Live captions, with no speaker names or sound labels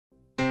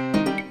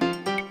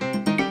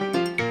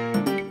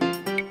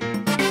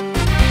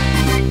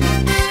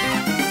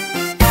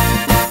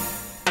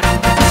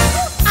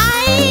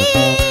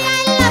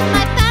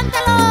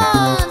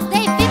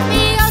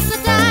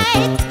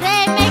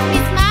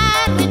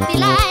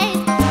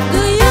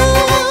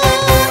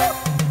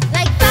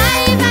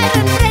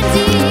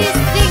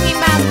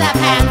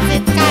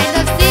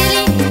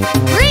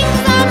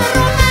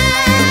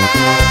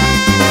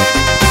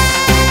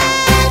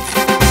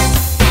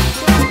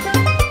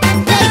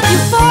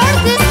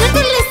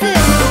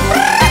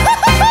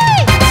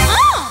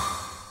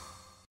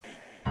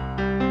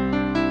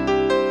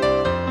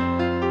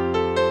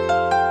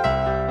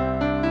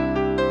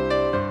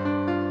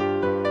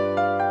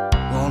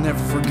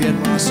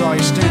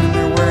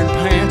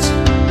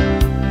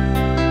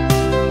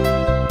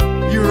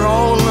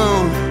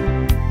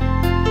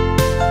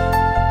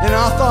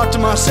thought to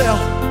myself,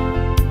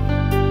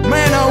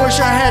 man, I wish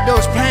I had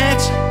those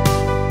pants.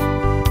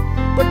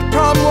 But the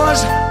problem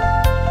was,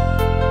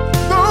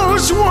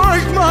 those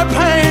weren't my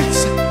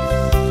pants.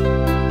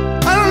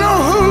 I don't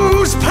know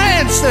whose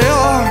pants they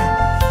are,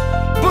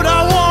 but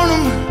I want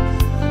them.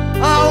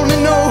 I only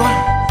know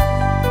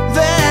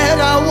that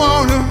I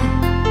want them.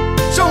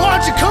 So why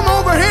don't you come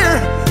over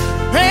here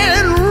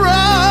and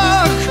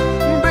rock,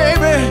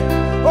 baby?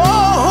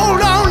 Oh,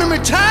 hold on to me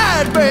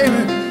tight,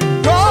 baby.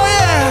 Oh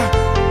yeah,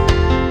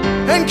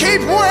 and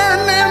keep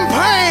wearing them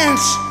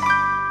pants,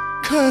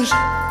 'cause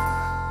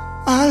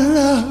I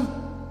love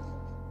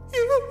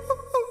you.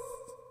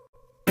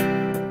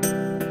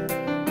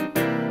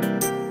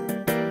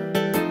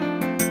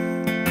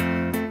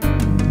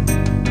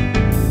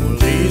 Well,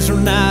 these are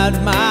not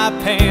my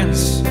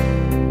pants.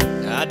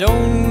 I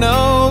don't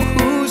know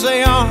whose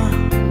they are.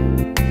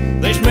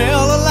 They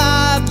smell a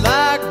lot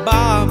like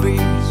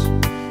Bobby's,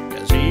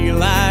 'cause he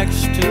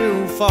likes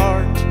to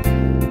fart.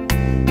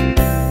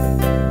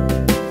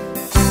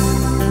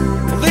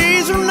 Well,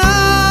 these are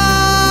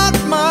not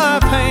my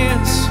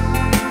pants.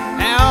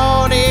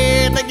 How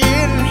did they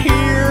get in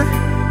here?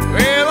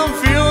 Well, I'm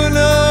filling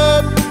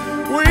up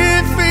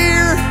with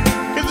fear,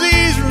 'cause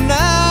these are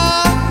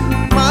not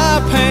my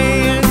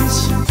pants.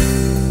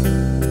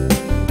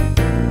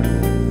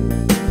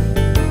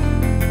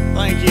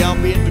 Thank you, I'll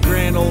be at the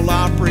Grand Ole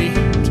Opry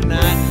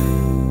tonight.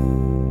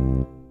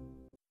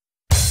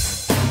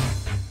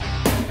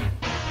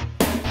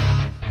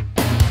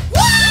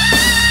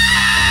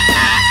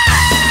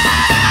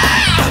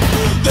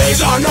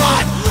 These are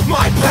not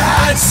my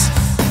pants.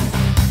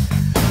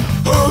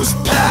 Whose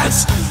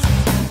pants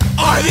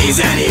are these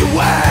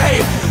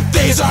anyway?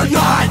 These are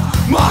not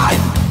my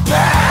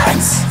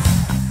pants.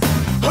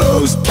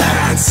 Whose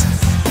pants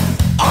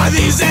are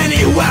these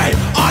anyway?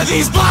 Are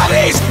these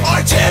Bobby's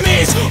or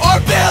Timmy's or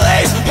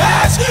Billy's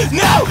pants?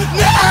 No,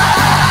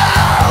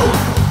 no!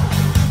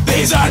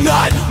 These are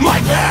not my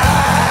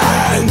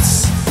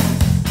pants.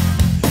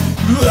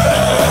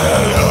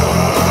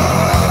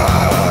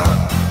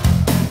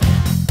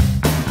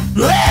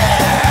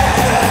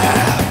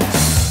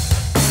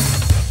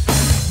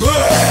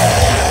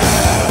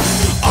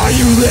 Are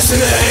you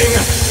listening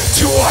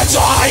to what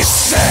I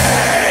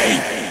say?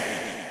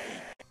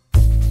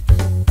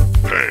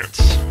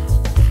 Pants.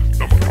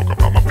 I'm gonna talk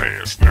about my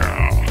pants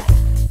now.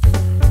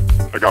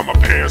 I got my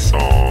pants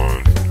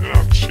on and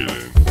I'm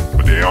chilling,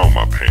 but they are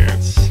my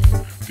pants.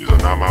 These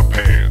are not my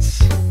pants.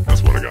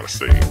 That's what I gotta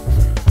say.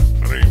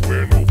 I ain't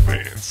wearing no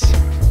pants.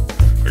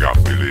 I got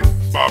Billy,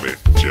 Bobby,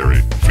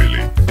 Jerry,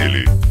 Philly,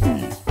 Illy,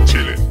 ooh,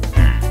 chillin',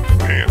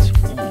 pants,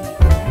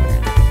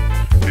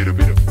 ooh, little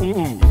bit of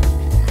ooh,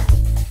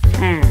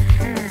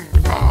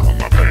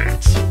 my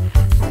pants.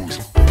 Whose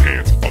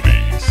pants are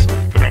these?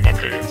 They're not my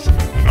pants.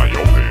 They're not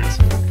your pants.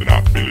 They're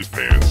not Billy's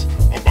pants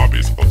or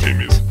Bobby's or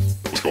Timmy's.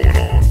 What's going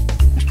on?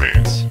 Whose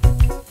pants?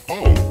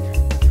 Oh,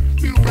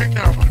 we'll break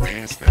down for the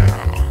pants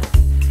now.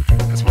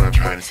 That's what I'm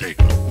trying to say.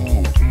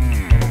 Ooh,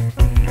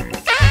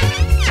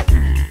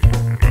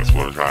 that's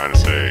what I'm trying to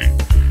say.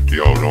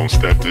 Yo, don't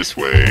step this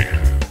way.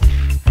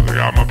 'Cause I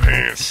got my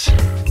pants.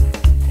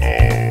 Oh,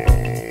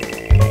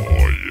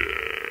 yeah.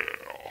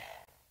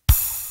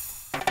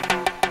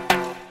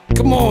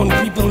 Come on,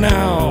 people,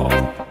 now.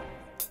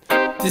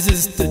 This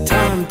is the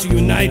time to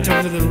unite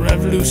over the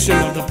revolution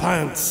of the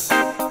pants.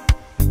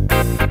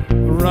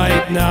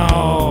 Right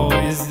now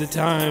is the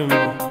time.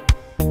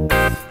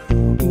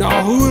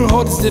 Now, who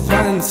holds the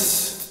pants?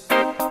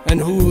 And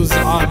whose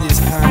are these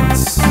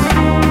pants?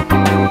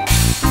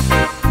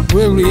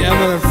 Will we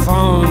ever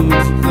found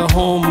the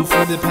home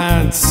for the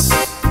pants?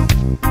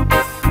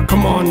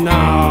 Come on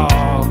now,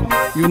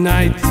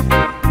 unite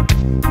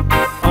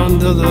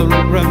under the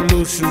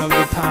revolution of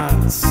the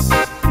pants.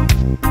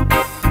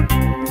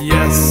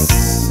 Yes.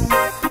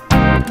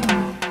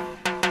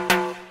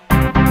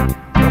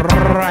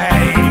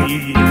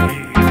 Right.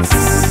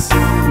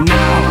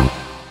 Now.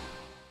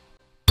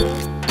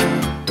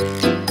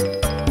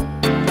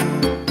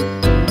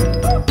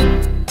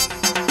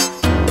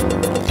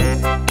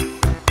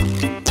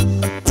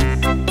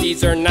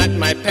 These are not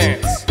my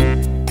pants.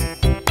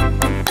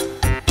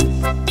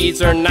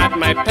 These are not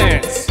my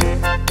pants.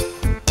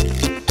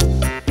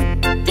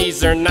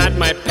 These are not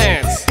my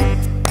pants.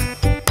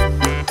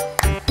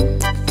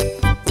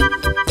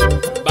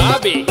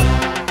 Bobby!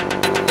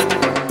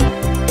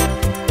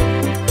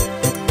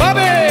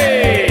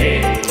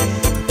 Bobby!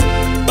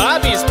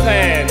 Bobby's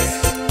pants.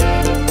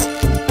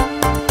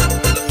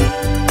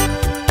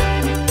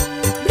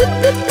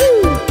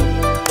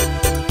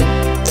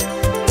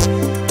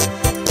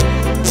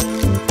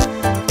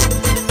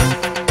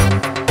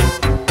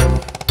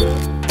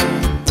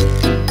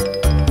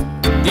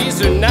 These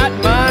are not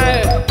my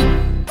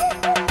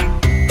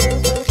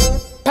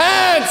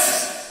pants!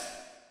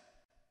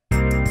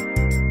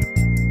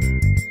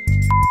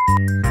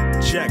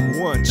 Check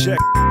one, check.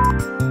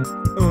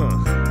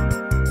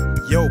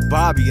 Yo,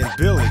 Bobby and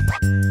Billy,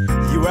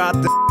 you out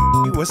there?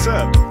 What's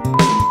up?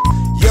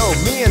 Yo, Yo,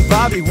 me and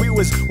Bobby, we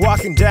was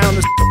walking down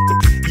the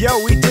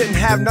Yo, we didn't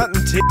have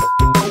nothing to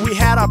we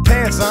had our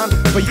pants on,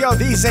 but yo,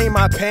 these ain't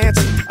my pants.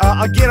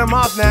 I'll get them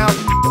off now.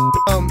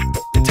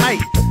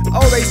 Tight.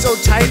 Oh, they so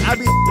tight, I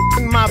be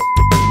my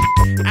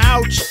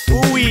ouch,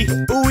 ooey,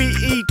 ooey,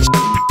 each.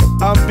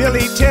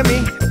 Billy, Timmy,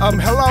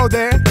 hello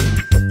there.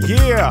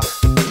 Yeah,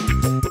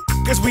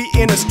 cause we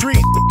in the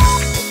street.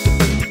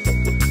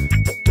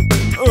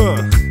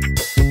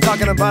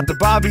 Talking about the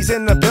Bobbies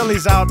and the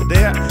Billies out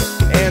there,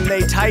 and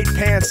they tight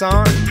pants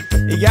on.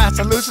 You got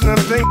to loosen them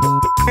things,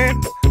 man.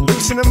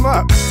 Loosen them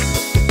up.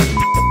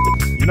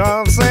 You know what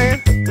I'm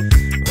saying?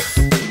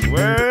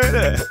 Word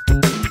up.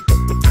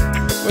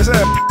 What's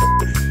up?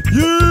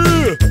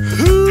 Yeah!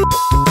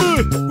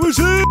 What's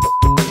up?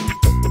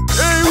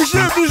 Hey, what's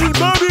up? This is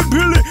Bobby and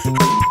Billy.